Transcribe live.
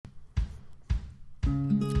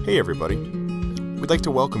Hey everybody, we'd like to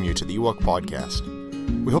welcome you to the Ewok Podcast.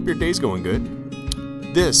 We hope your day's going good.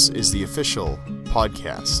 This is the official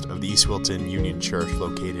podcast of the East Wilton Union Church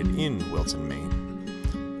located in Wilton,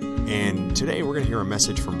 Maine. And today we're going to hear a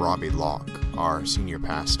message from Robbie Locke, our senior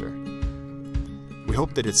pastor. We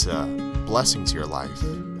hope that it's a blessing to your life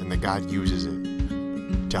and that God uses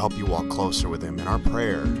it to help you walk closer with Him. And our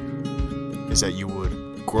prayer is that you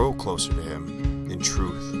would grow closer to Him in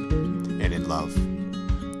truth and in love.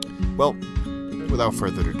 Well, without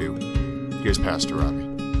further ado, here's Pastor Robbie.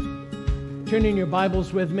 Turn in your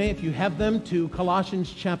Bibles with me, if you have them, to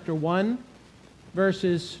Colossians chapter 1,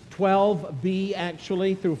 verses 12b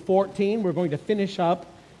actually through 14. We're going to finish up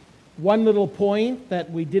one little point that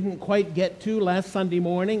we didn't quite get to last Sunday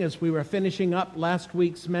morning as we were finishing up last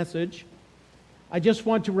week's message. I just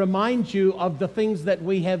want to remind you of the things that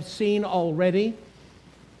we have seen already.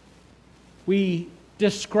 We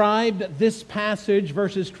described this passage,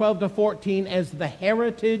 verses 12 to 14, as the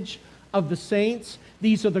heritage of the saints.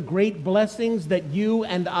 These are the great blessings that you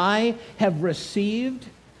and I have received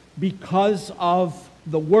because of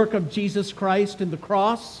the work of Jesus Christ in the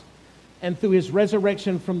cross and through His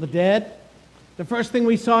resurrection from the dead. The first thing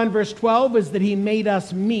we saw in verse 12 is that He made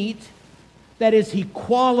us meet. That is, He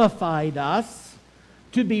qualified us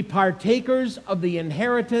to be partakers of the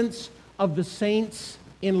inheritance of the saints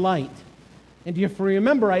in light. And if you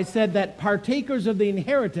remember, I said that partakers of the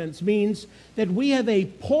inheritance means that we have a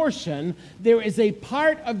portion, there is a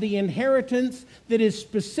part of the inheritance that is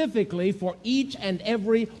specifically for each and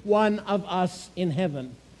every one of us in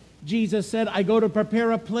heaven. Jesus said, I go to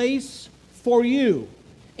prepare a place for you.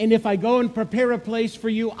 And if I go and prepare a place for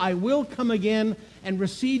you, I will come again and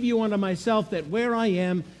receive you unto myself, that where I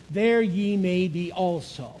am, there ye may be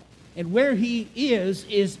also. And where He is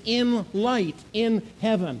in light, in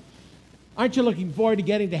heaven. Aren't you looking forward to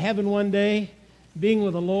getting to heaven one day, being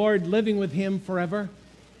with the Lord, living with Him forever?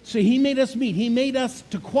 So He made us meet. He made us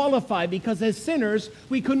to qualify, because as sinners,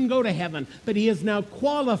 we couldn't go to heaven. But He has now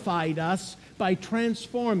qualified us by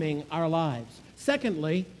transforming our lives.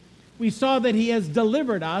 Secondly, we saw that He has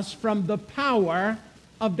delivered us from the power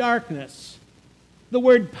of darkness. The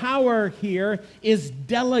word power here is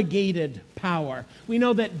delegated power. We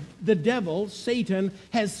know that the devil, Satan,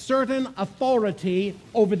 has certain authority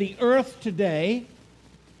over the earth today,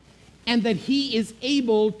 and that he is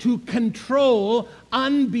able to control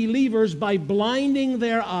unbelievers by blinding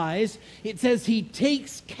their eyes. It says he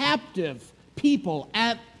takes captive people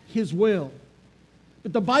at his will.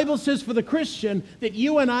 But the Bible says for the Christian that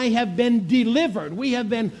you and I have been delivered. We have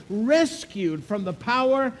been rescued from the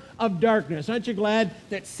power of darkness. Aren't you glad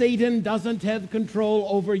that Satan doesn't have control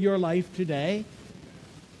over your life today?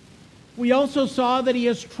 We also saw that He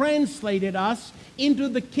has translated us into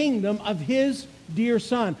the kingdom of His dear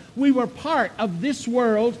Son. We were part of this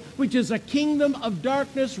world, which is a kingdom of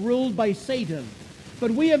darkness ruled by Satan. But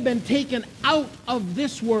we have been taken out of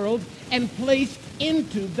this world and placed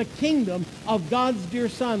into the kingdom of God's dear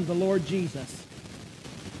Son, the Lord Jesus.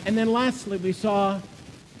 And then lastly, we saw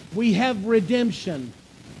we have redemption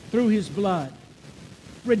through His blood.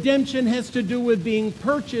 Redemption has to do with being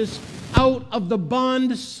purchased out of the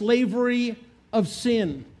bond slavery of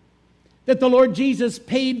sin. That the Lord Jesus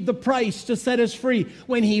paid the price to set us free.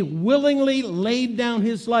 When He willingly laid down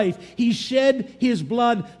His life, He shed His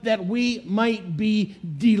blood that we might be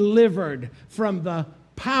delivered from the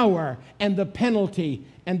power and the penalty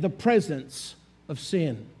and the presence of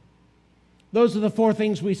sin. Those are the four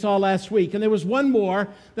things we saw last week. And there was one more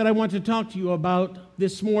that I want to talk to you about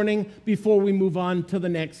this morning before we move on to the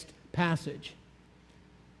next passage.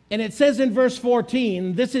 And it says in verse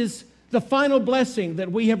 14, this is the final blessing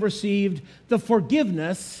that we have received, the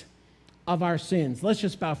forgiveness of our sins. Let's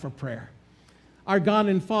just bow for prayer. Our God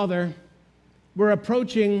and Father, we're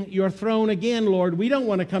approaching your throne again, Lord. We don't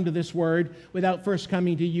want to come to this word without first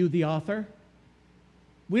coming to you, the author.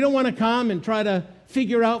 We don't want to come and try to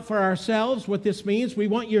figure out for ourselves what this means. We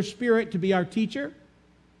want your Spirit to be our teacher.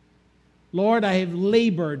 Lord, I have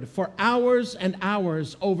labored for hours and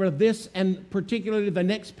hours over this, and particularly the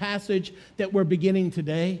next passage that we're beginning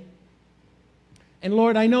today. And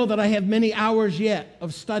Lord, I know that I have many hours yet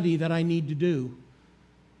of study that I need to do.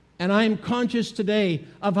 And I am conscious today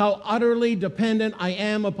of how utterly dependent I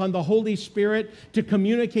am upon the Holy Spirit to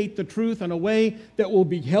communicate the truth in a way that will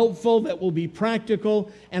be helpful, that will be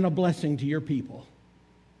practical, and a blessing to your people.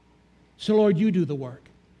 So Lord, you do the work.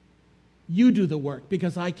 You do the work,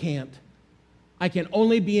 because I can't. I can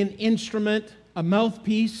only be an instrument, a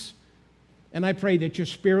mouthpiece, and I pray that your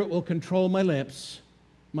Spirit will control my lips,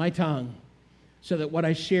 my tongue, so that what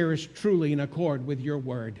I share is truly in accord with your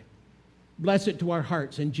word. Bless it to our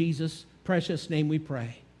hearts. In Jesus' precious name we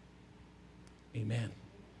pray. Amen.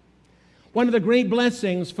 One of the great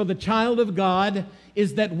blessings for the child of God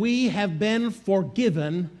is that we have been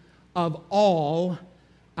forgiven of all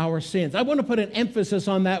our sins. I want to put an emphasis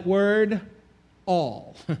on that word,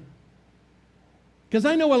 all. Because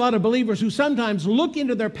I know a lot of believers who sometimes look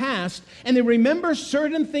into their past and they remember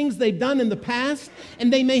certain things they've done in the past,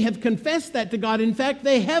 and they may have confessed that to God. In fact,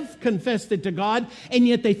 they have confessed it to God, and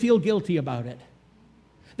yet they feel guilty about it.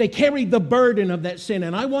 They carry the burden of that sin.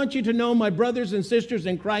 And I want you to know, my brothers and sisters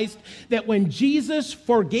in Christ, that when Jesus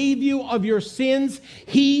forgave you of your sins,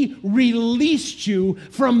 He released you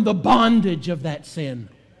from the bondage of that sin.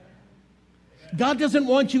 God doesn't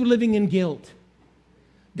want you living in guilt.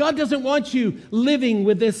 God doesn't want you living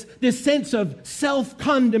with this sense of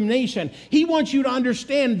self-condemnation. He wants you to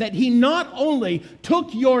understand that He not only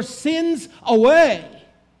took your sins away,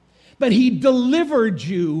 but He delivered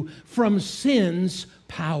you from sin's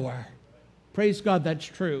power. Praise God, that's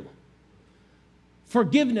true.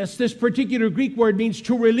 Forgiveness, this particular Greek word, means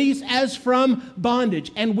to release as from bondage.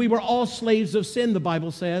 And we were all slaves of sin, the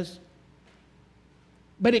Bible says.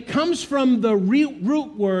 But it comes from the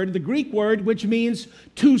root word, the Greek word, which means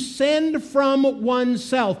to send from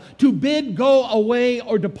oneself, to bid go away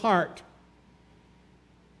or depart.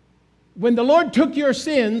 When the Lord took your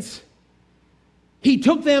sins, He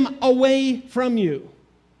took them away from you.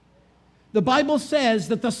 The Bible says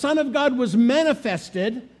that the Son of God was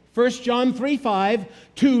manifested, 1 John 3:5,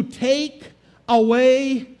 to take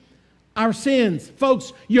away our sins.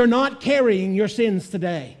 Folks, you're not carrying your sins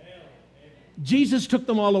today. Jesus took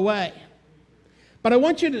them all away. But I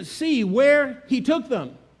want you to see where He took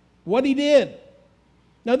them, what He did.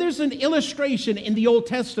 Now, there's an illustration in the Old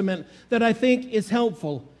Testament that I think is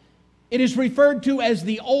helpful. It is referred to as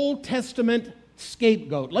the Old Testament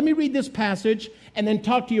scapegoat. Let me read this passage and then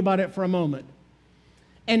talk to you about it for a moment.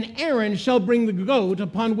 And Aaron shall bring the goat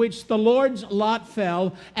upon which the Lord's lot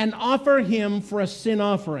fell and offer him for a sin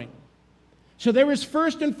offering. So there is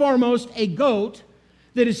first and foremost a goat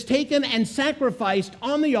that is taken and sacrificed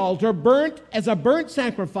on the altar, burnt as a burnt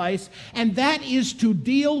sacrifice, and that is to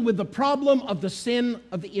deal with the problem of the sin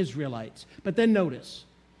of the Israelites. But then notice,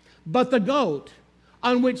 but the goat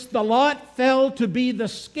on which the lot fell to be the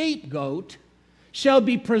scapegoat shall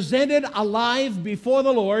be presented alive before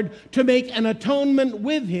the Lord to make an atonement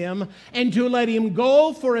with him and to let him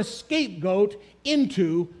go for a scapegoat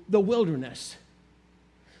into the wilderness.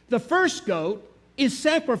 The first goat is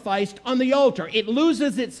sacrificed on the altar. It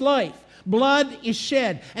loses its life. Blood is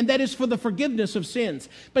shed, and that is for the forgiveness of sins.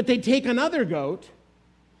 But they take another goat,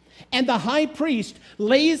 and the high priest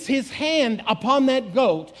lays his hand upon that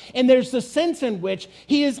goat, and there's the sense in which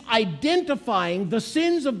he is identifying the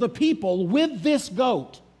sins of the people with this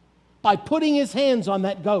goat by putting his hands on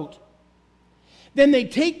that goat. Then they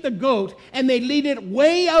take the goat and they lead it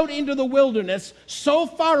way out into the wilderness, so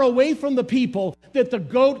far away from the people that the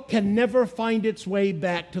goat can never find its way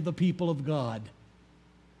back to the people of God.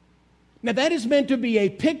 Now, that is meant to be a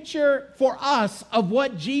picture for us of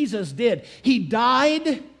what Jesus did. He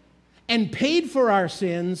died and paid for our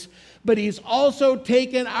sins, but He's also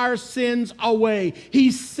taken our sins away.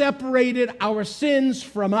 He separated our sins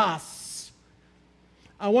from us.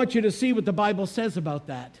 I want you to see what the Bible says about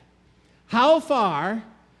that. How far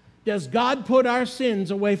does God put our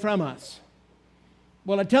sins away from us?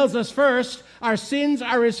 Well, it tells us first, our sins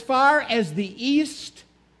are as far as the east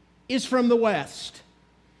is from the west.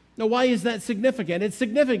 Now, why is that significant? It's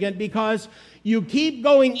significant because you keep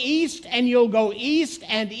going east, and you'll go east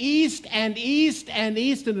and east and east and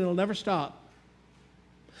east, and it'll never stop.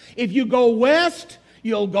 If you go west,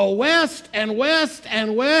 you'll go west and west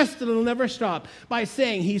and west, and it'll never stop. By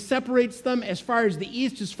saying He separates them as far as the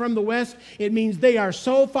east is from the west, it means they are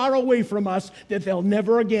so far away from us that they'll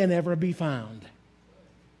never again ever be found.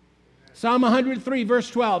 Psalm 103,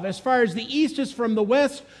 verse 12, as far as the east is from the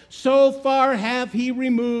west, so far hath He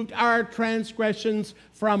removed our transgressions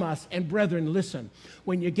from us. And brethren, listen,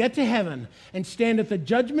 when you get to heaven and stand at the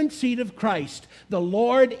judgment seat of Christ, the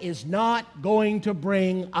Lord is not going to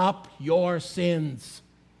bring up your sins.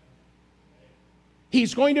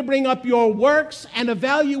 He's going to bring up your works and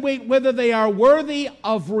evaluate whether they are worthy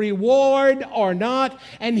of reward or not,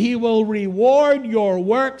 and He will reward your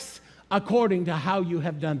works according to how you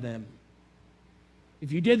have done them.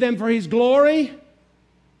 If you did them for His glory,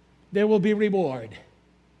 there will be reward.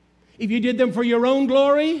 If you did them for your own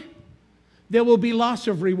glory, there will be loss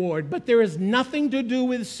of reward. But there is nothing to do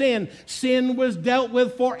with sin. Sin was dealt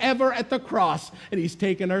with forever at the cross, and He's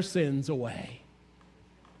taken our sins away.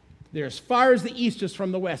 They're as far as the east is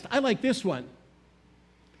from the west. I like this one.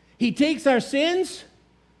 He takes our sins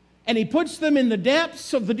and He puts them in the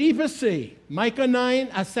depths of the deepest sea. Micah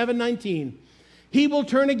 7:19. He will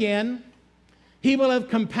turn again. He will have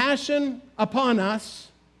compassion upon us.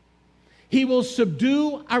 He will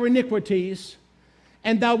subdue our iniquities,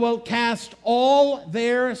 and thou wilt cast all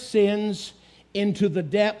their sins into the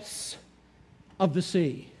depths of the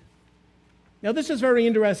sea. Now, this is very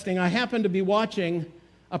interesting. I happened to be watching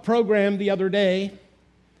a program the other day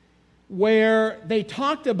where they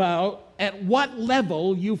talked about at what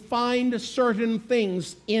level you find certain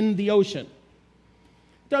things in the ocean.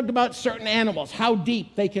 Talked about certain animals, how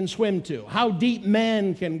deep they can swim to, how deep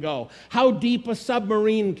man can go, how deep a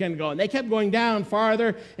submarine can go. And they kept going down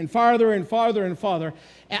farther and farther and farther and farther.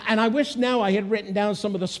 And I wish now I had written down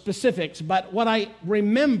some of the specifics, but what I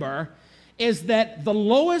remember is that the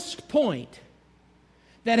lowest point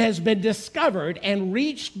that has been discovered and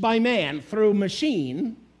reached by man through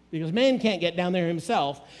machine, because man can't get down there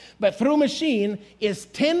himself, but through machine is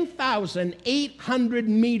 10,800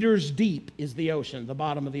 meters deep is the ocean, the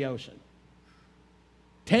bottom of the ocean.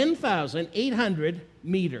 10,800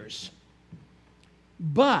 meters.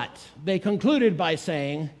 But they concluded by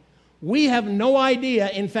saying, we have no idea.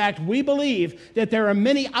 In fact, we believe that there are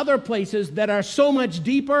many other places that are so much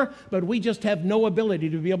deeper, but we just have no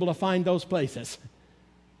ability to be able to find those places.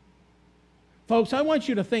 Folks, I want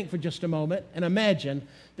you to think for just a moment and imagine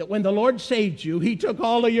that when the Lord saved you, He took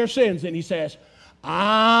all of your sins and He says,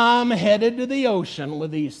 I'm headed to the ocean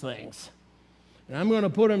with these things. And I'm going to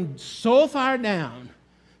put them so far down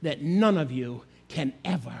that none of you can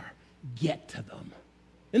ever get to them.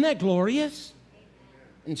 Isn't that glorious?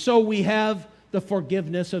 And so we have the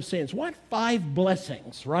forgiveness of sins. What 5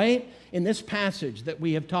 blessings, right, in this passage that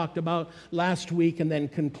we have talked about last week and then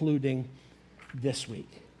concluding this week.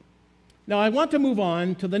 Now, I want to move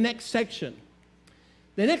on to the next section.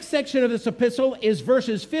 The next section of this epistle is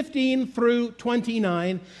verses 15 through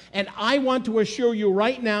 29, and I want to assure you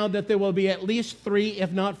right now that there will be at least 3,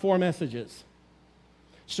 if not 4 messages.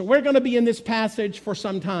 So we're going to be in this passage for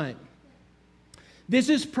some time. This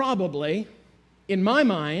is probably, in my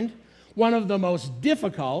mind, one of the most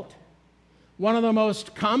difficult, one of the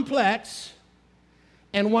most complex,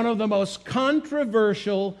 and one of the most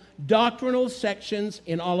controversial doctrinal sections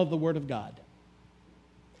in all of the Word of God.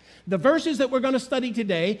 The verses that we're going to study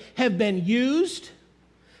today have been used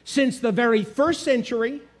since the very first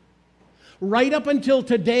century, right up until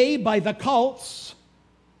today by the cults,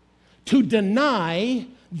 to deny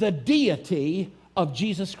the deity of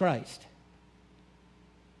Jesus Christ.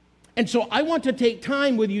 And so I want to take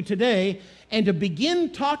time with you today and to begin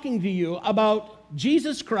talking to you about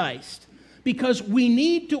Jesus Christ, because we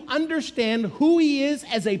need to understand who He is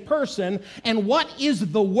as a person and what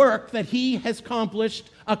is the work that He has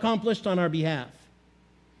accomplished on our behalf.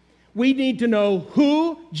 We need to know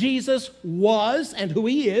who Jesus was and who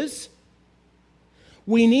He is.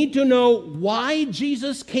 We need to know why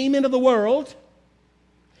Jesus came into the world.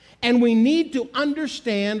 And we need to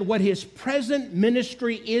understand what His present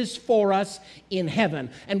ministry is for us in heaven.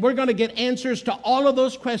 And we're going to get answers to all of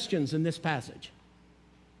those questions in this passage.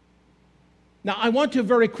 Now, I want to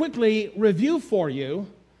very quickly review for you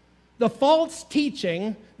the false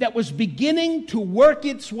teaching that was beginning to work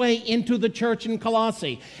its way into the church in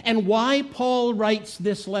Colossae and why Paul writes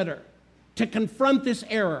this letter to confront this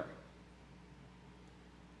error.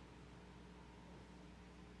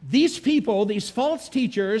 These people, these false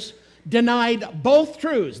teachers, denied both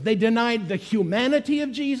truths. They denied the humanity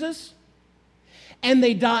of Jesus, and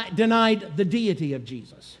they denied the deity of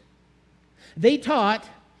Jesus. They taught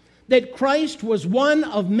that Christ was one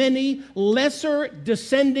of many lesser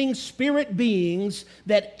descending spirit beings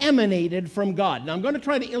that emanated from God. Now, I'm going to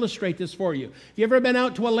try to illustrate this for you. Have you ever been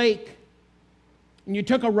out to a lake and you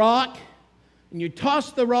took a rock and you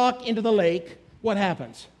tossed the rock into the lake? What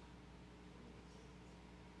happens?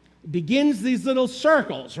 It begins these little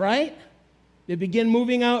circles, right? They begin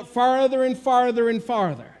moving out farther and farther and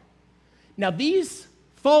farther. Now, these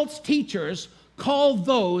false teachers call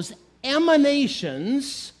those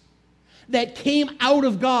emanations that came out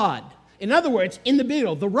of God. In other words, in the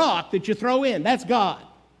middle, the rock that you throw in, that's God.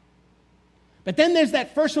 But then there's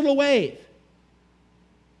that first little wave.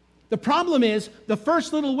 The problem is the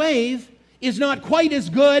first little wave is not quite as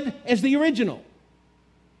good as the original.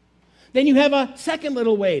 Then you have a second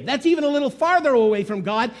little wave. That's even a little farther away from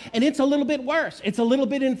God, and it's a little bit worse. It's a little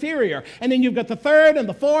bit inferior. And then you've got the third and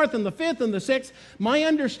the fourth and the fifth and the sixth. My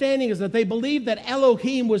understanding is that they believed that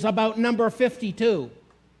Elohim was about number 52.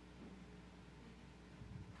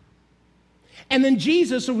 And then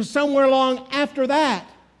Jesus was somewhere along after that.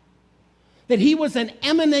 That He was an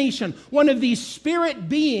emanation, one of these spirit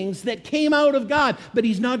beings that came out of God. But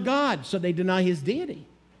He's not God, so they deny His deity.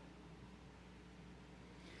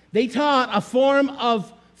 They taught a form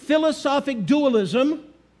of philosophic dualism,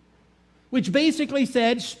 which basically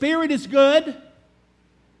said spirit is good,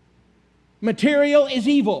 material is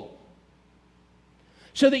evil.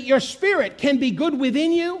 So that your spirit can be good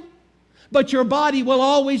within you, but your body will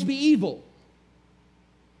always be evil.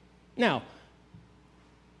 Now,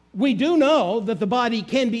 we do know that the body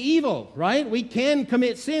can be evil, right? We can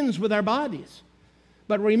commit sins with our bodies.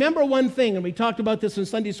 But remember one thing, and we talked about this in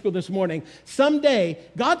Sunday school this morning. Someday,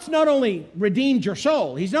 God's not only redeemed your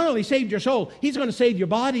soul, He's not only saved your soul, He's going to save your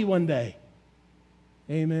body one day.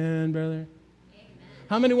 Amen, brother? Amen.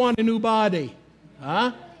 How many want a new body?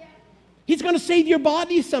 Huh? He's going to save your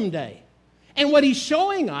body someday. And what He's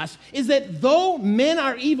showing us is that though men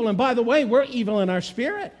are evil, and by the way, we're evil in our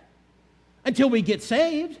spirit, until we get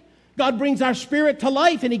saved, God brings our spirit to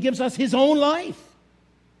life and He gives us His own life.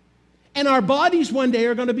 And our bodies one day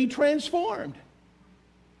are going to be transformed.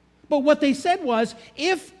 But what they said was,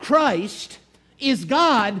 if Christ is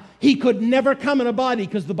God, He could never come in a body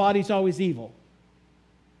because the body's always evil.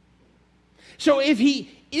 So if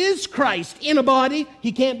He is Christ in a body,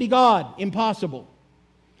 He can't be God. Impossible.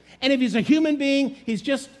 And if He's a human being, He's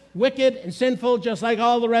just wicked and sinful, just like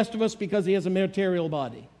all the rest of us, because He has a material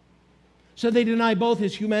body. So they deny both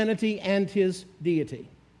His humanity and His deity.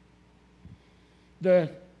 The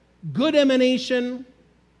good emanation,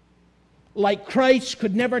 like Christ,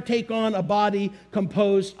 could never take on a body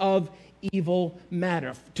composed of evil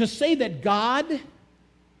matter. To say that God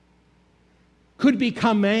could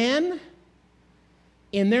become man,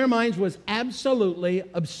 in their minds, was absolutely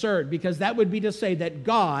absurd, because that would be to say that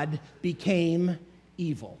God became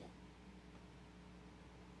evil.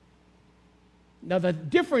 Now, the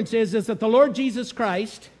difference is that the Lord Jesus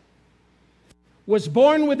Christ was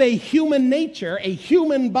born with a human nature, a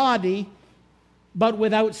human body, but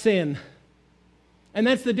without sin. And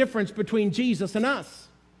that's the difference between Jesus and us.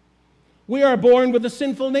 We are born with a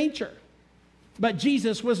sinful nature, but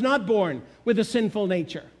Jesus was not born with a sinful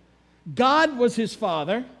nature. God was His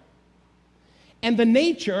Father, and the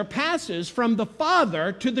nature passes from the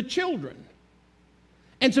Father to the children.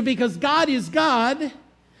 And so because God is God,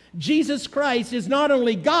 Jesus Christ is not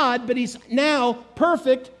only God, but He's now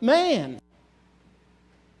perfect man.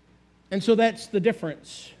 And so that's the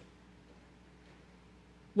difference.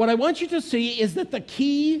 What I want you to see is that the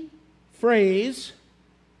key phrase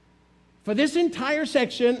for this entire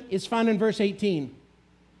section is found in verse 18.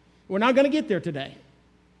 We're not going to get there today.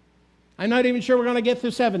 I'm not even sure we're going to get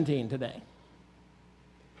through 17 today.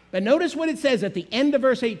 But notice what it says at the end of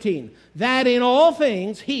verse 18. That in all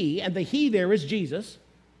things He, and the He there is Jesus,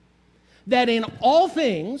 that in all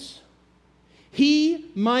things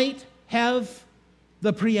He might have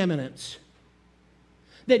the preeminence.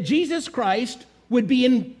 That Jesus Christ would be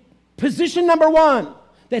in position number one.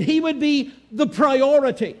 That He would be the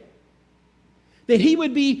priority. That He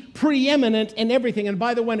would be preeminent in everything. And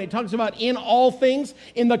by the way, when it talks about in all things,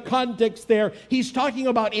 in the context there, He's talking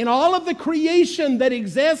about in all of the creation that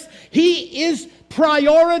exists, He is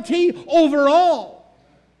priority over all.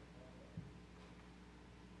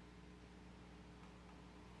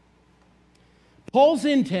 Paul's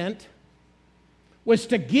intent was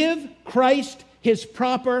to give Christ His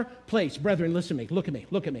proper place. Brethren, listen to me. Look at me.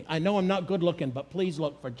 Look at me. I know I'm not good looking, but please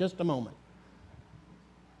look for just a moment.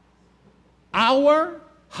 Our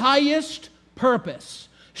highest purpose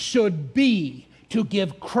should be to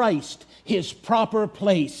give Christ His proper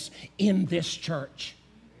place in this church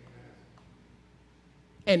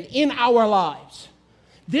and in our lives.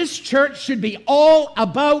 This church should be all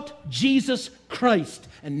about Jesus Christ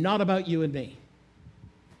and not about you and me.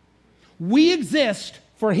 We exist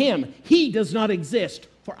for Him. He does not exist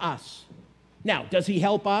for us. Now, does He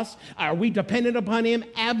help us? Are we dependent upon Him?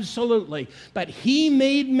 Absolutely. But He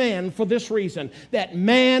made man for this reason, that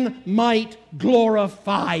man might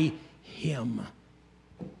glorify Him.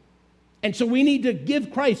 And so we need to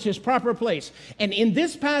give Christ His proper place. And in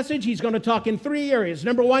this passage, he's going to talk in three areas.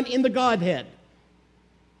 Number one, in the Godhead.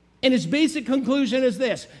 And his basic conclusion is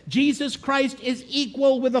this: Jesus Christ is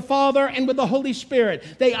equal with the Father and with the Holy Spirit.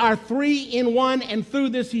 They are three in one, and through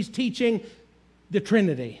this he's teaching the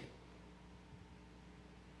Trinity.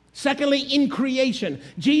 Secondly, in creation.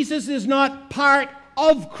 Jesus is not part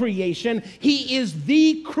of creation. He is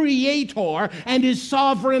the creator and is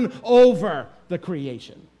sovereign over the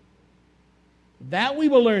creation. That we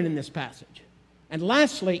will learn in this passage. And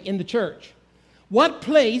lastly, in the church. What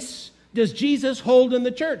place does Jesus hold in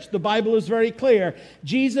the church? The Bible is very clear.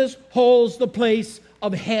 Jesus holds the place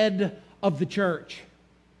of head of the church.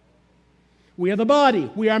 We are the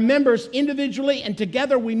body. We are members individually, and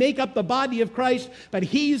together we make up the body of Christ, but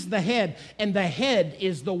He's the head, and the head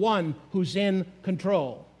is the one who's in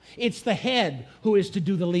control. It's the head who is to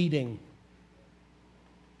do the leading.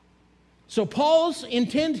 So Paul's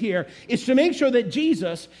intent here is to make sure that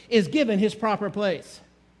Jesus is given his proper place.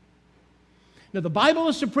 Now, the Bible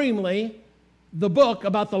is supremely the book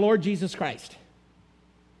about the Lord Jesus Christ.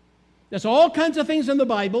 There's all kinds of things in the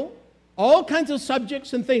Bible, all kinds of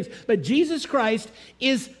subjects and things, but Jesus Christ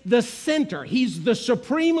is the center. He's the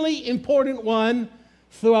supremely important one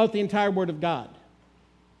throughout the entire Word of God.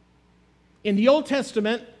 In the Old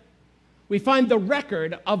Testament, we find the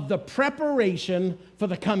record of the preparation for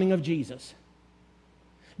the coming of Jesus.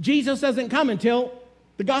 Jesus doesn't come until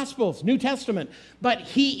the Gospels, New Testament, but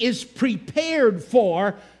he is prepared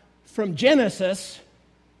for from Genesis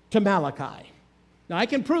to Malachi. Now, I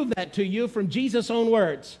can prove that to you from Jesus' own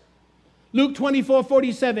words. Luke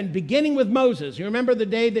 24:47, beginning with Moses. You remember the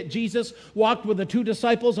day that Jesus walked with the two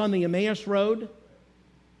disciples on the Emmaus Road?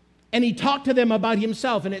 And he talked to them about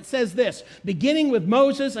himself, and it says this, beginning with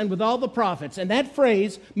Moses and with all the prophets. And that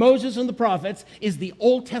phrase, Moses and the prophets, is the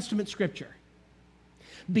Old Testament scripture.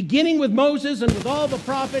 Beginning with Moses and with all the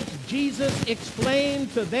prophets, Jesus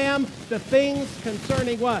explained to them the things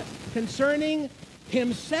concerning what? Concerning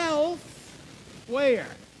himself, where?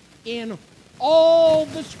 In all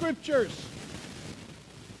the scriptures.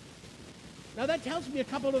 Now that tells me a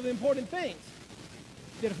couple of important things.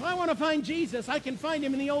 That if I want to find Jesus, I can find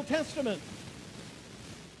him in the Old Testament.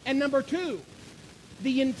 And number two,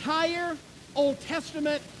 the entire Old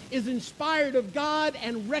Testament is inspired of God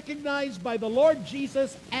and recognized by the Lord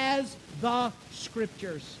Jesus as the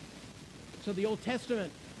Scriptures. So the Old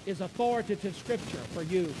Testament is authoritative Scripture for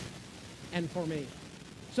you and for me.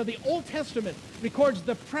 So the Old Testament records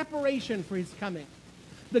the preparation for his coming.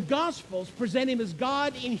 The Gospels present him as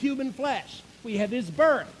God in human flesh. We have his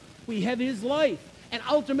birth, we have his life, and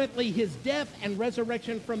ultimately his death and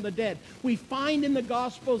resurrection from the dead. We find in the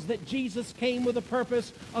Gospels that Jesus came with the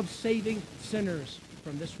purpose of saving sinners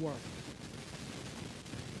from this world.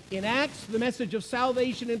 In Acts, the message of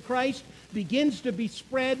salvation in Christ begins to be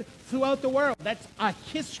spread throughout the world. That's a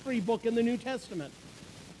history book in the New Testament.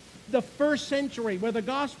 The first century, where the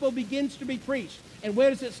gospel begins to be preached. And where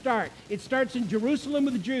does it start? It starts in Jerusalem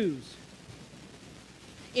with the Jews.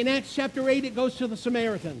 In Acts chapter 8, it goes to the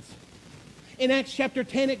Samaritans. In Acts chapter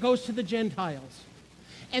 10, it goes to the Gentiles.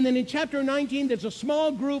 And then in chapter 19, there's a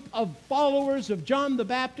small group of followers of John the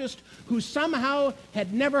Baptist who somehow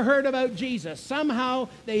had never heard about Jesus. Somehow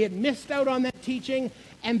they had missed out on that teaching,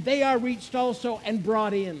 and they are reached also and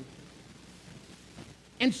brought in.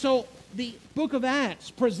 And so the book of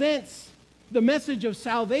Acts presents the message of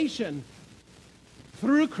salvation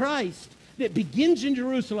through Christ that begins in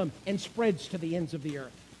Jerusalem and spreads to the ends of the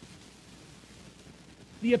earth.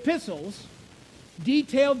 The epistles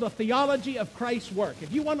detail the theology of Christ's work.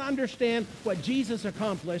 If you want to understand what Jesus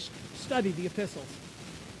accomplished, study the epistles.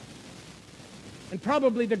 And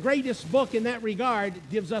probably the greatest book in that regard,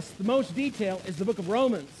 gives us the most detail, is the book of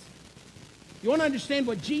Romans. You want to understand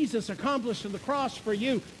what Jesus accomplished on the cross for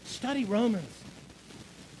you, study Romans.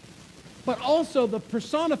 But also the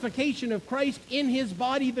personification of Christ in his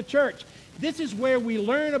body, the church. This is where we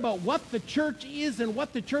learn about what the church is and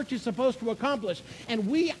what the church is supposed to accomplish. And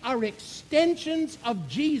we are extensions of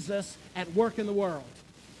Jesus at work in the world.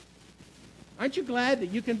 Aren't you glad that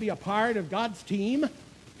you can be a part of God's team?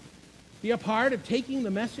 Be a part of taking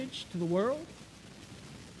the message to the world?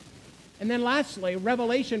 And then lastly,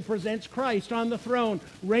 Revelation presents Christ on the throne,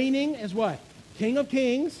 reigning as what? King of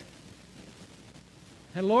kings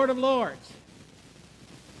and Lord of lords.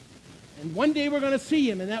 And one day we're going to see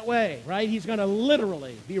him in that way, right? He's going to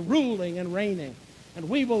literally be ruling and reigning. And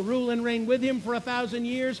we will rule and reign with him for 1,000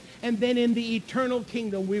 years. And then in the eternal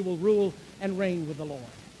kingdom, we will rule and reign with the Lord.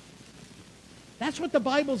 That's what the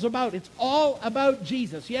Bible's about. It's all about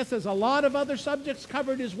Jesus. Yes, there's a lot of other subjects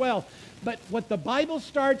covered as well. But what the Bible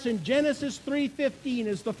starts in Genesis 3:15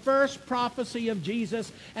 is the first prophecy of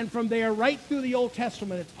Jesus. And from there right through the Old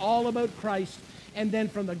Testament, it's all about Christ. And then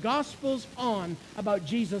from the Gospels on about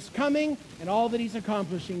Jesus coming and all that he's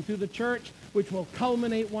accomplishing through the church, which will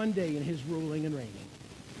culminate one day in his ruling and reigning.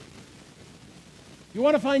 You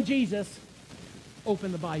want to find Jesus?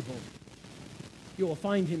 Open the Bible. You will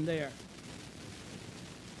find him there.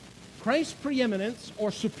 Christ's preeminence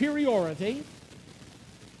or superiority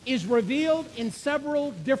is revealed in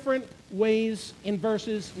several different ways in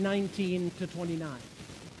verses 19 to 29.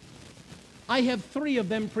 I have 3 of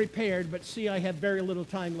them prepared, but see, I have very little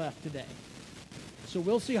time left today. So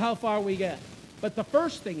we'll see how far we get. But the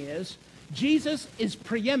first thing is, Jesus is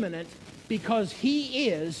preeminent because he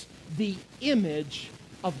is the image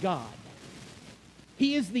of God.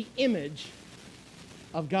 He is the image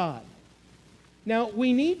of God. Now,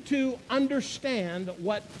 we need to understand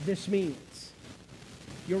what this means.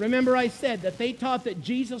 You remember I said that they taught that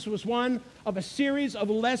Jesus was one of a series of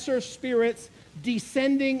lesser spirits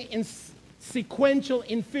descending in sequential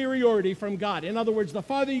inferiority from God. In other words, the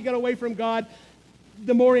farther you got away from God,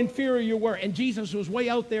 the more inferior you were. And Jesus was way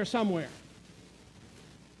out there somewhere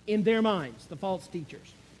in their minds, the false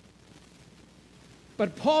teachers.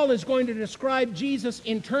 But Paul is going to describe Jesus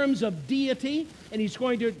in terms of deity, and he's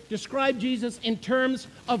going to describe Jesus in terms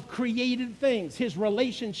of created things, his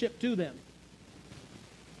relationship to them.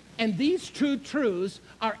 And these two truths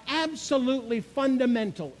are absolutely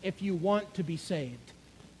fundamental if you want to be saved.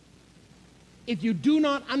 If you do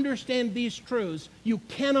not understand these truths, you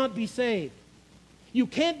cannot be saved. You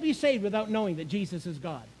can't be saved without knowing that Jesus is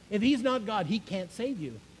God. If he's not God, he can't save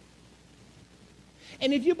you.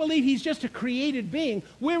 And if you believe he's just a created being,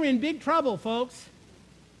 we're in big trouble, folks.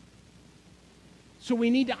 So we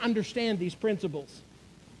need to understand these principles.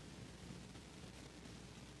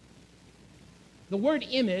 The word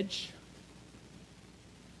image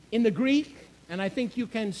in the Greek, and I think you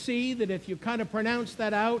can see that if you kind of pronounce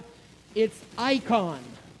that out, it's icon.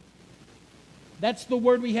 That's the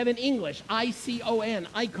word we have in English, I-C-O-N,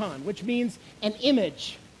 icon, which means an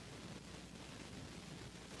image.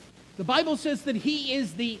 The Bible says that he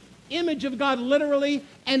is the image of God, literally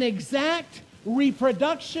an exact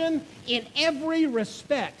reproduction in every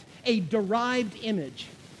respect, a derived image.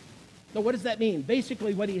 Now, what does that mean?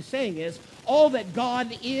 Basically, what he is saying is, all that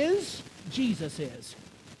God is, Jesus is.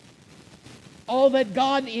 All that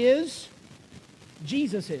God is,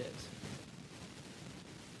 Jesus is.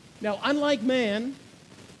 Now, unlike man,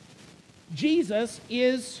 Jesus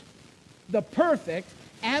is the perfect,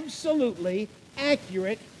 absolutely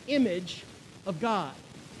accurate image of God.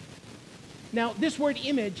 Now, this word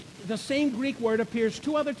image, the same Greek word, appears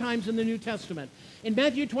two other times in the New Testament. In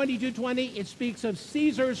Matthew 22:20, it speaks of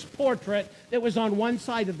Caesar's portrait that was on one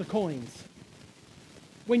side of the coins.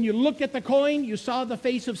 When you looked at the coin, you saw the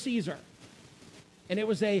face of Caesar. And it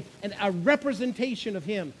was a representation of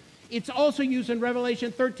him. It's also used in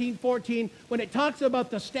Revelation 13:14 when it talks about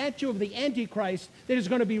the statue of the Antichrist that is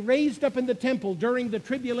going to be raised up in the temple during the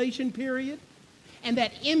tribulation period. And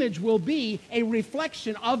that image will be a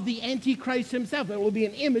reflection of the Antichrist himself. It will be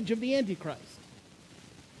an image of the Antichrist.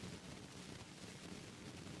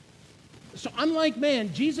 So unlike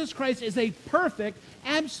man, Jesus Christ is a perfect,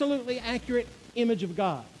 absolutely accurate image of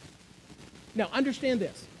God. Now understand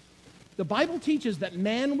this. The Bible teaches that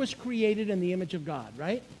man was created in the image of God,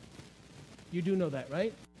 right? You do know that,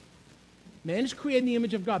 right? Man is created in the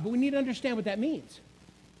image of God, but we need to understand what that means.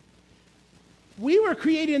 We were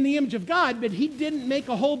created in the image of God, but he didn't make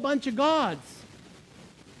a whole bunch of gods.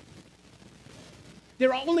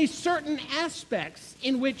 There are only certain aspects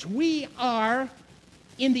in which we are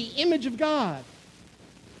in the image of God.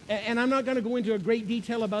 And I'm not going to go into a great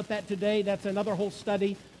detail about that today. That's another whole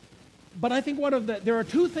study. But I think there are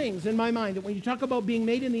two things in my mind that when you talk about being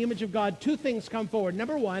made in the image of God, two things come forward.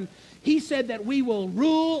 Number one, he said that we will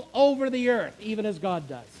rule over the earth, even as God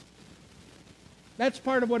does. That's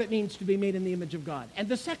part of what it means to be made in the image of God. And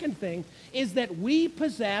the second thing is that we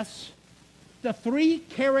possess the three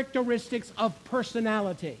characteristics of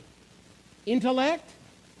personality: intellect,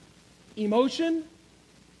 emotion,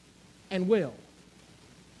 and will.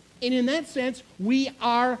 And in that sense, we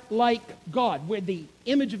are like God. We're the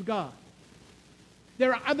image of God.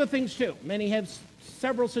 There are other things too. Many have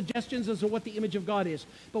several suggestions as to what the image of God is.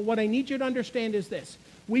 But what I need you to understand is this.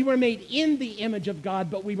 We were made in the image of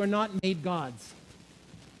God, but we were not made gods.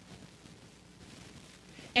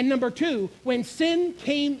 And number two, when sin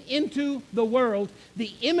came into the world,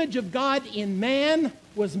 the image of God in man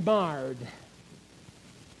was marred.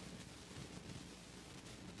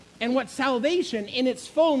 And what salvation in its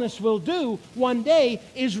fullness will do one day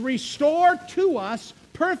is restore to us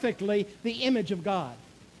perfectly the image of God.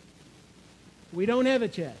 We don't have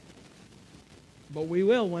it yet, but we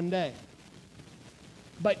will one day.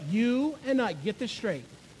 But you and I, get this straight,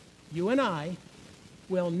 you and I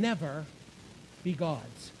will never be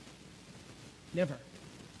gods. Never.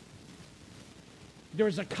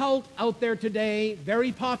 There's a cult out there today,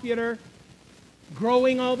 very popular,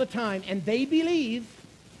 growing all the time, and they believe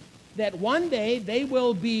that one day they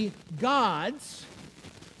will be gods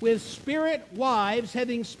with spirit wives,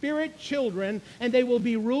 having spirit children, and they will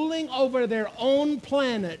be ruling over their own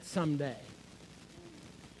planet someday.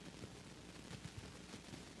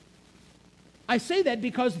 I say that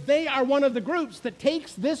because they are one of the groups that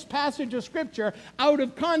takes this passage of Scripture out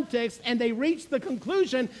of context, and they reach the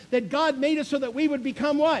conclusion that God made us so that we would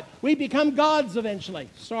become what? We become gods eventually.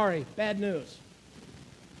 Sorry, bad news.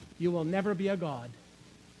 You will never be a god.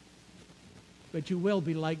 but you will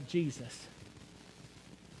be like Jesus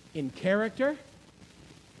in character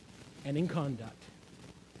and in conduct.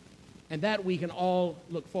 And that we can all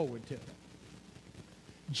look forward to.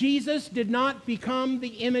 Jesus did not become the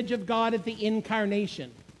image of God at the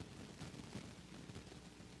incarnation.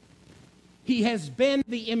 He has been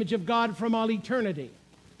the image of God from all eternity.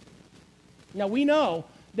 Now we know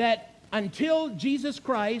that until Jesus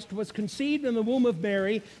Christ was conceived in the womb of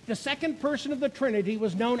Mary, the second person of the Trinity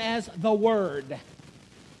was known as the Word.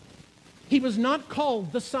 He was not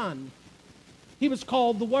called the Son. He was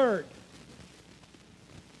called the Word.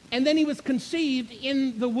 And then he was conceived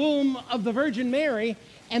in the womb of the Virgin Mary,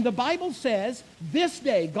 and the Bible says, this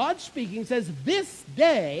day, God speaking says, this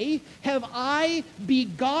day have I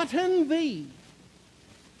begotten thee.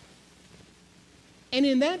 And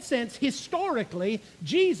in that sense, historically,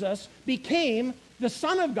 Jesus became the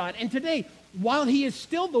Son of God. And today, while he is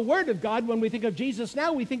still the Word of God, when we think of Jesus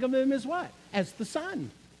now, we think of him as what? As the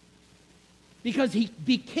Son. Because he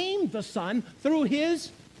became the Son through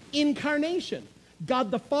his incarnation.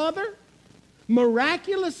 God the Father,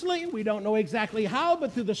 miraculously, we don't know exactly how,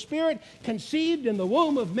 but through the Spirit, conceived in the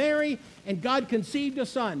womb of Mary, and God conceived a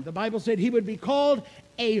Son. The Bible said he would be called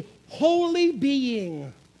a holy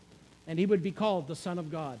being, and he would be called the Son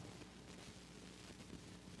of God.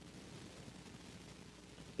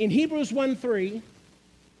 In Hebrews 1:3,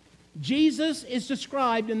 Jesus is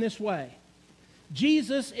described in this way.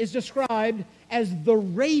 Jesus is described as the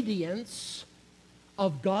radiance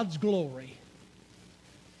of God's glory.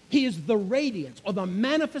 He is the radiance or the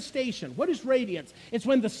manifestation. What is radiance? It's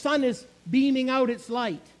when the sun is beaming out its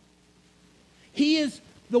light. He is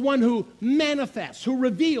the one who manifests, who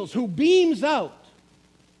reveals, who beams out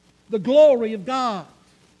the glory of God.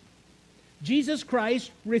 Jesus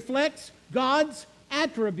Christ reflects God's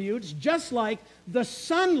attributes just like the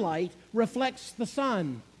sunlight reflects the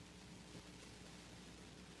sun.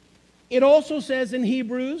 It also says in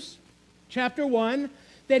Hebrews chapter 1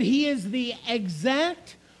 that he is the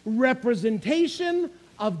exact representation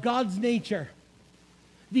of God's nature.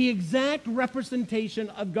 The exact representation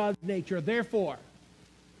of God's nature. Therefore,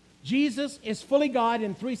 Jesus is fully God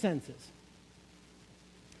in three senses.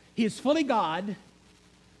 He is fully God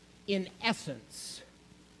in essence.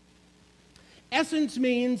 Essence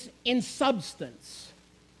means in substance,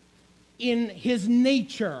 in his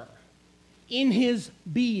nature, in his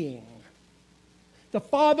being. The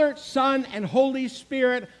Father, Son, and Holy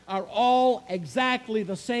Spirit are all exactly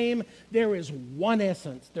the same. There is one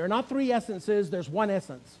essence. There are not three essences, there's one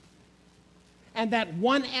essence. And that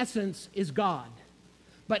one essence is God.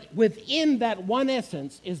 But within that one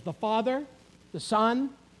essence is the Father, the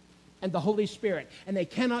Son, and the Holy Spirit. And they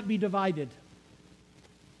cannot be divided.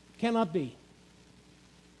 Cannot be.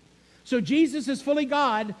 So Jesus is fully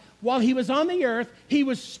God. While he was on the earth, he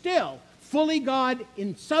was still fully God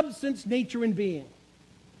in substance, nature, and being.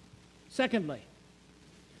 Secondly,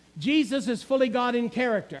 Jesus is fully God in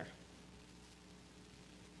character.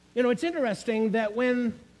 You know, it's interesting that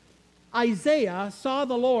when Isaiah saw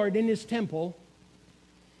the Lord in his temple,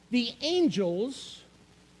 the angels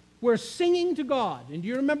were singing to God. And do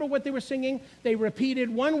you remember what they were singing? They repeated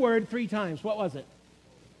one word 3 times. What was it?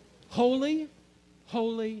 Holy,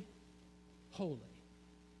 holy, holy.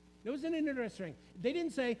 Isn't it interesting? They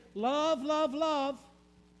didn't say, love, love, love.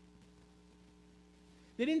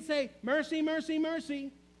 They didn't say, mercy, mercy,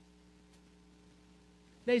 mercy.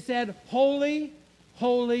 They said, holy,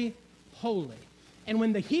 holy, holy. And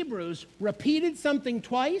when the Hebrews repeated something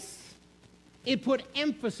twice, it put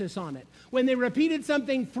emphasis on it. When they repeated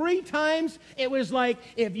something 3 times, it was like,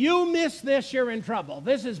 if you miss this, you're in trouble.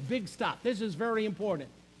 This is big stuff. This is very important.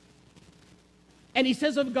 And he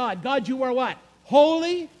says of God, God, you are what?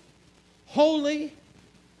 Holy, holy,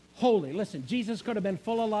 holy. Listen, Jesus could have been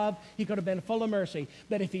full of love. He could have been full of mercy.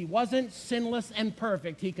 But if he wasn't sinless and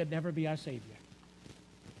perfect, he could never be our Savior.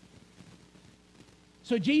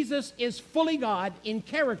 So Jesus is fully God in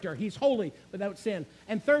character. He's holy without sin.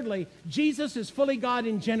 And thirdly, Jesus is fully God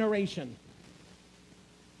in generation.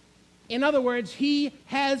 In other words, he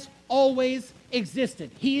has always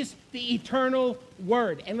existed. He's the eternal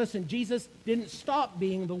Word. And listen, Jesus didn't stop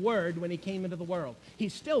being the Word when he came into the world.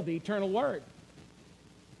 He's still the eternal Word.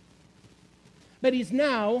 But he's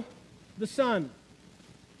now the Son.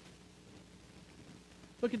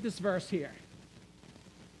 Look at this verse here.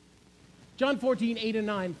 John 14, 8 and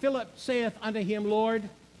 9. Philip saith unto him, Lord,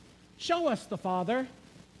 show us the Father,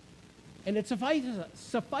 and it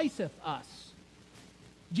sufficeth us.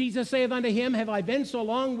 Jesus saith unto him, have I been so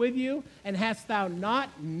long with you, and hast thou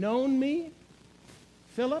not known me,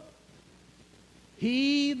 Philip?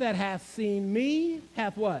 He that hath seen me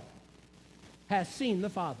hath what? Hath seen the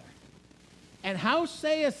Father. And how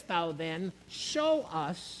sayest thou then, show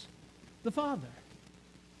us the Father?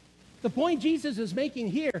 The point Jesus is making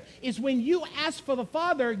here is when you ask for the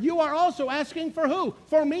Father, you are also asking for who?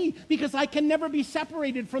 For me, because I can never be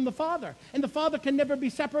separated from the Father. And the Father can never be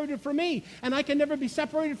separated from me. And I can never be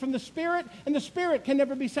separated from the Spirit, and the Spirit can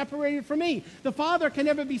never be separated from me. The Father can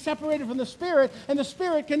never be separated from the Spirit, and the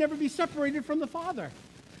Spirit can never be separated from the Father.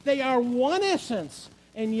 They are one essence,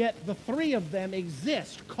 and yet the three of them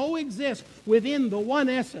coexist within the one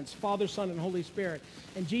essence, Father, Son, and Holy Spirit.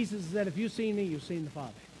 And Jesus said, if you've seen me, you've seen the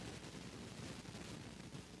Father.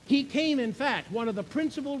 He came, in fact, one of the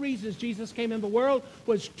principal reasons Jesus came in the world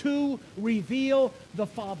was to reveal the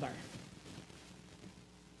Father.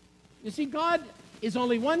 You see, God is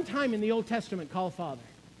only one time in the Old Testament called Father.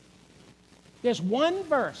 There's one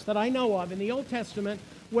verse that I know of in the Old Testament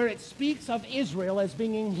where it speaks of Israel as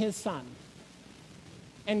being his son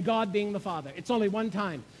and God being the Father. It's only one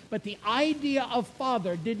time. But the idea of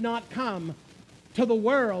Father did not come to the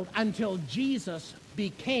world until Jesus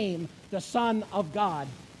became the Son of God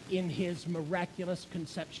in his miraculous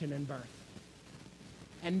conception and birth.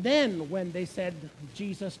 And then when they said,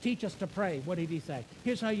 Jesus, teach us to pray, what did he say?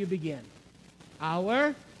 Here's how you begin.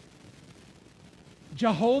 Our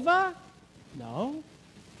Jehovah? No.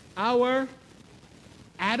 Our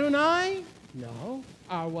Adonai? No.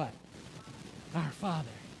 Our what? Our Father.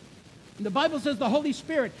 And the Bible says the Holy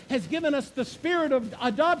Spirit has given us the spirit of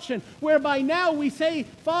adoption, whereby now we say,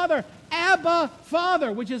 Father, Abba,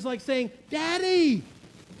 Father, which is like saying, Daddy.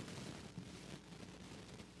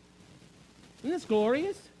 Isn't this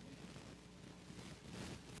glorious?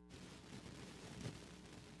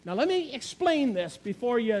 Now let me explain this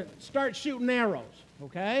before you start shooting arrows,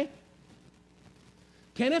 okay?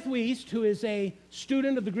 Kenneth Wuest, who is a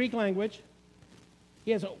student of the Greek language,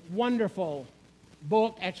 he has a wonderful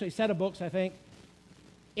book, actually a set of books, I think,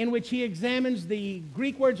 in which he examines the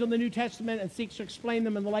Greek words of the New Testament and seeks to explain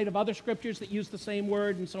them in the light of other scriptures that use the same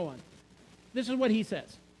word and so on. This is what he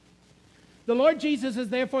says. The Lord Jesus is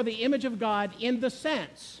therefore the image of God in the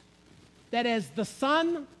sense that as the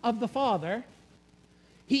Son of the Father,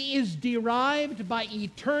 he is derived by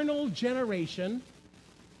eternal generation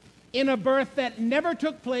in a birth that never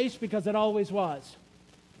took place because it always was.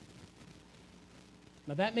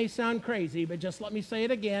 Now that may sound crazy, but just let me say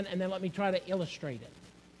it again and then let me try to illustrate it.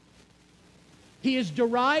 He is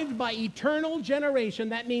derived by eternal generation.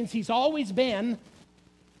 That means he's always been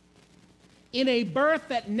in a birth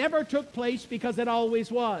that never took place because it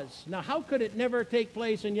always was. Now, how could it never take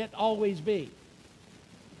place and yet always be?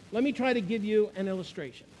 Let me try to give you an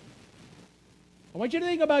illustration. I want you to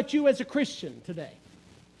think about you as a Christian today.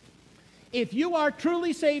 If you are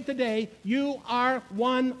truly saved today, you are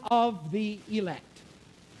one of the elect.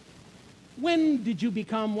 When did you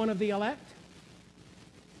become one of the elect?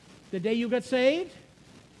 The day you got saved?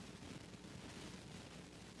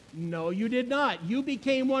 No, you did not. You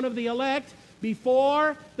became one of the elect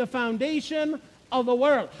before the foundation of the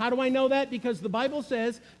world. How do I know that? Because the Bible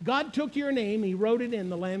says God took your name, he wrote it in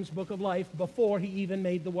the Lamb's Book of Life before he even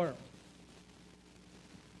made the world.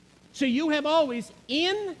 So you have always,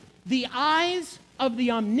 in the eyes of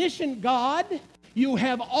the omniscient God, you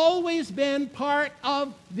have always been part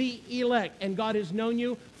of the elect, and God has known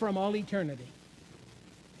you from all eternity.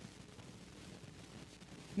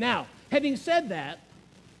 Now, having said that,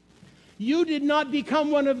 you did not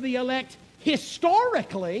become one of the elect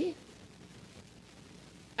historically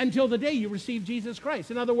until the day you received Jesus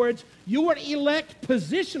Christ. In other words, you were elect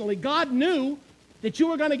positionally. God knew that you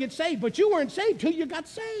were going to get saved, but you weren't saved till you got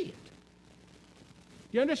saved.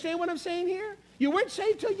 You understand what I'm saying here? You weren't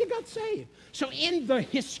saved till you got saved. So in the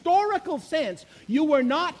historical sense, you were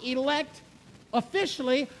not elect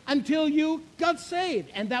officially until you got saved.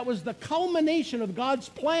 And that was the culmination of God's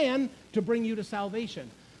plan to bring you to salvation.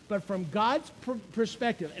 But from God's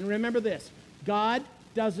perspective, and remember this, God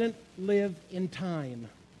doesn't live in time.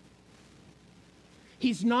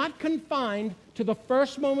 He's not confined to the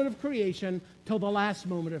first moment of creation till the last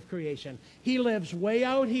moment of creation. He lives way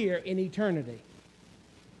out here in eternity.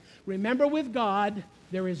 Remember, with God,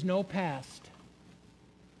 there is no past.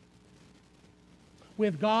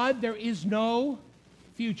 With God, there is no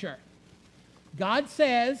future. God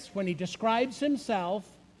says, when he describes himself,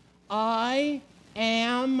 I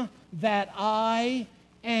am that I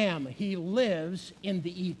am. He lives in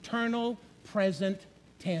the eternal present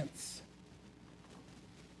tense.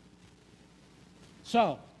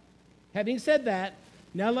 So, having said that,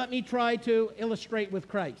 now let me try to illustrate with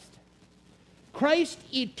Christ. Christ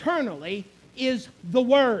eternally is the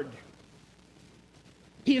Word.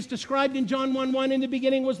 He is described in John 1:1, in the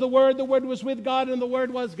beginning was the Word was with God, and the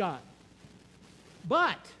Word was God.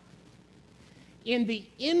 But in the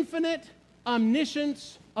infinite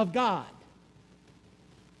omniscience of God.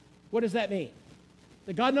 What does that mean?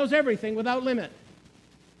 That God knows everything without limit.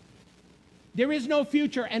 There is no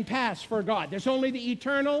future and past for God. There's only the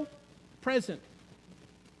eternal present.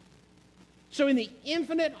 So in the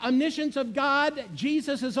infinite omniscience of God,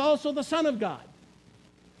 Jesus is also the Son of God.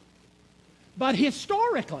 But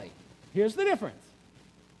historically, here's the difference.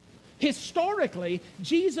 Historically,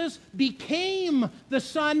 Jesus became the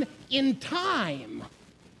Son in time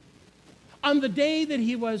on the day that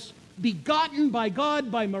he was begotten by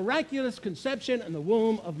God by miraculous conception in the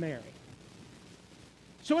womb of Mary.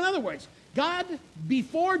 So in other words, God,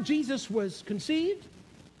 before Jesus was conceived,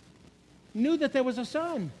 knew that there was a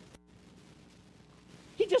Son.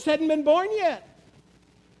 He just hadn't been born yet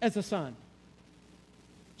as a son.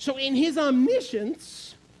 So in his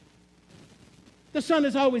omniscience, the Son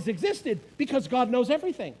has always existed because God knows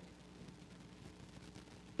everything.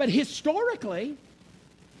 But historically,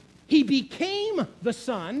 he became the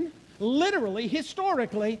Son, literally,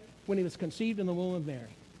 historically, when he was conceived in the womb of Mary.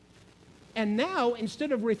 And now,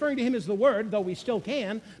 instead of referring to him as the Word, though we still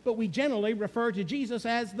can, but we generally refer to Jesus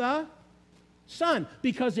as the Son,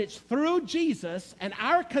 because it's through Jesus and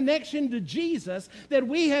our connection to Jesus that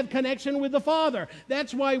we have connection with the Father.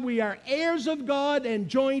 That's why we are heirs of God and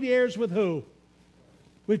joint heirs with who?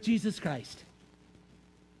 With Jesus Christ.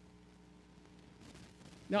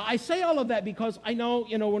 Now, I say all of that because I know,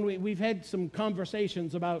 when we've had some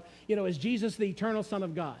conversations about, is Jesus the eternal Son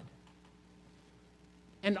of God?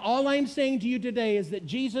 And all I'm saying to you today is that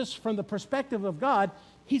Jesus, from the perspective of God,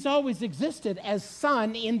 he's always existed as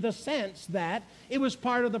Son in the sense that it was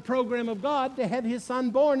part of the program of God to have his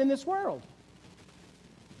Son born in this world.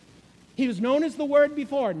 He was known as the Word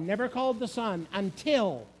before, never called the Son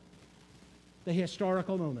until the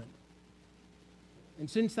historical moment. And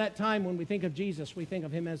since that time, when we think of Jesus, we think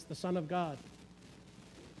of him as the Son of God.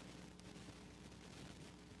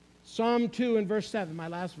 Psalm 2 and verse 7, my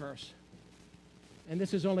last verse. And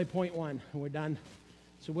this is only point 1, and we're done.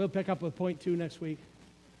 So we'll pick up with point 2 next week.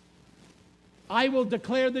 I will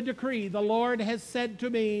declare the decree. The Lord has said to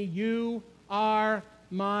me, you are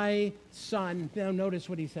my Son. Now notice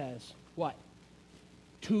what he says. What?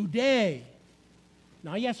 Today.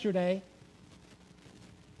 Not yesterday.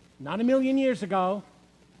 Not a million years ago.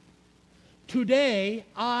 Today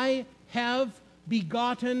I have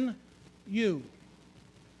begotten you.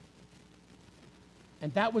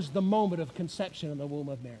 And that was the moment of conception in the womb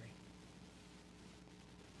of Mary.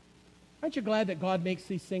 Aren't you glad that God makes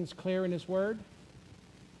these things clear in his Word?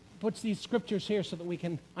 Puts these scriptures here so that we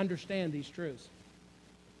can understand these truths.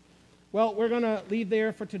 Well, we're going to leave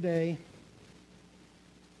there for today.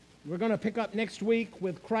 We're going to pick up next week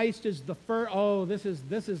with Christ as the first. Oh, this is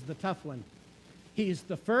the tough one. He's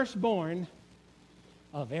the firstborn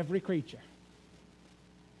of every creature.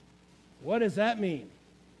 What does that mean?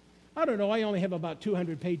 I don't know. I only have about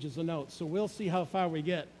 200 pages of notes, so we'll see how far we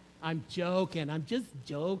get. I'm joking. I'm just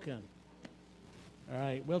joking. All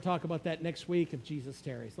right, we'll talk about that next week if Jesus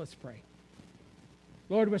tarries. Let's pray.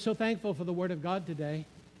 Lord, we're so thankful for the Word of God today.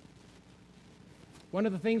 One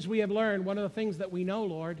of the things we have learned, one of the things that we know,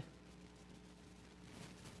 Lord,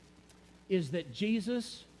 is that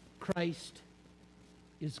Jesus Christ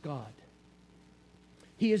is God.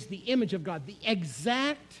 He is the image of God, the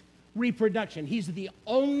exact reproduction. He's the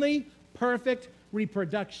only perfect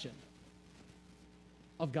reproduction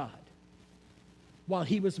of God while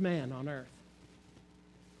he was man on earth.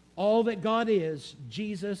 All that God is,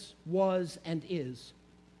 Jesus was and is.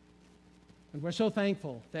 And we're so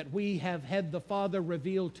thankful that we have had the Father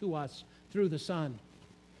revealed to us through the Son.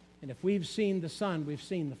 And if we've seen the Son, we've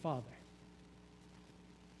seen the Father.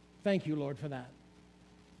 Thank you, Lord, for that.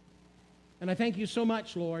 And I thank you so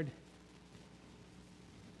much, Lord,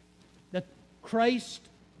 that Christ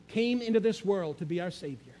came into this world to be our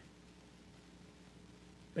Savior.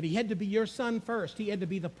 But he had to be your Son first. He had to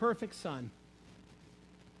be the perfect Son.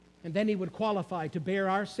 And then he would qualify to bear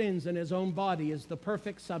our sins in his own body as the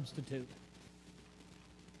perfect substitute.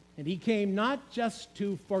 And he came not just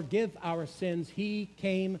to forgive our sins, he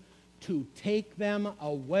came to take them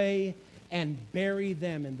away and bury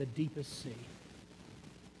them in the deepest sea.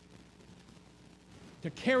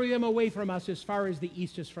 To carry them away from us as far as the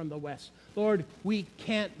east is from the west. Lord, we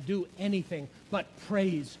can't do anything but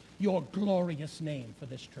praise your glorious name for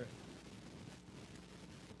this truth.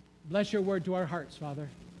 Bless your word to our hearts, Father.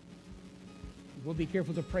 We'll be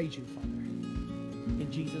careful to praise you, Father. In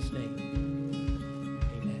Jesus' name,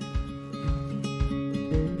 amen.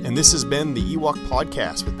 And this has been the Ewok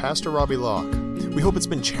Podcast with Pastor Robbie Locke. We hope it's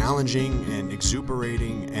been challenging and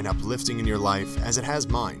exuberating and uplifting in your life as it has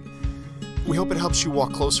mine. We hope it helps you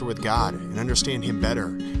walk closer with God and understand Him better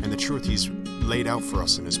and the truth He's laid out for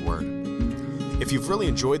us in His Word. If you've really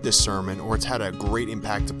enjoyed this sermon or it's had a great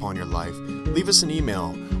impact upon your life, leave us an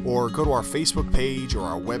email or go to our Facebook page or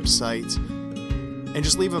our website and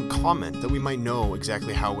just leave a comment that we might know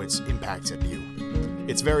exactly how it's impacted you.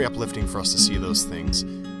 It's very uplifting for us to see those things,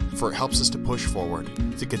 for it helps us to push forward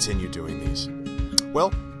to continue doing these.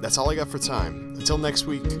 Well, that's all I got for time. Until next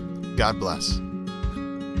week, God bless.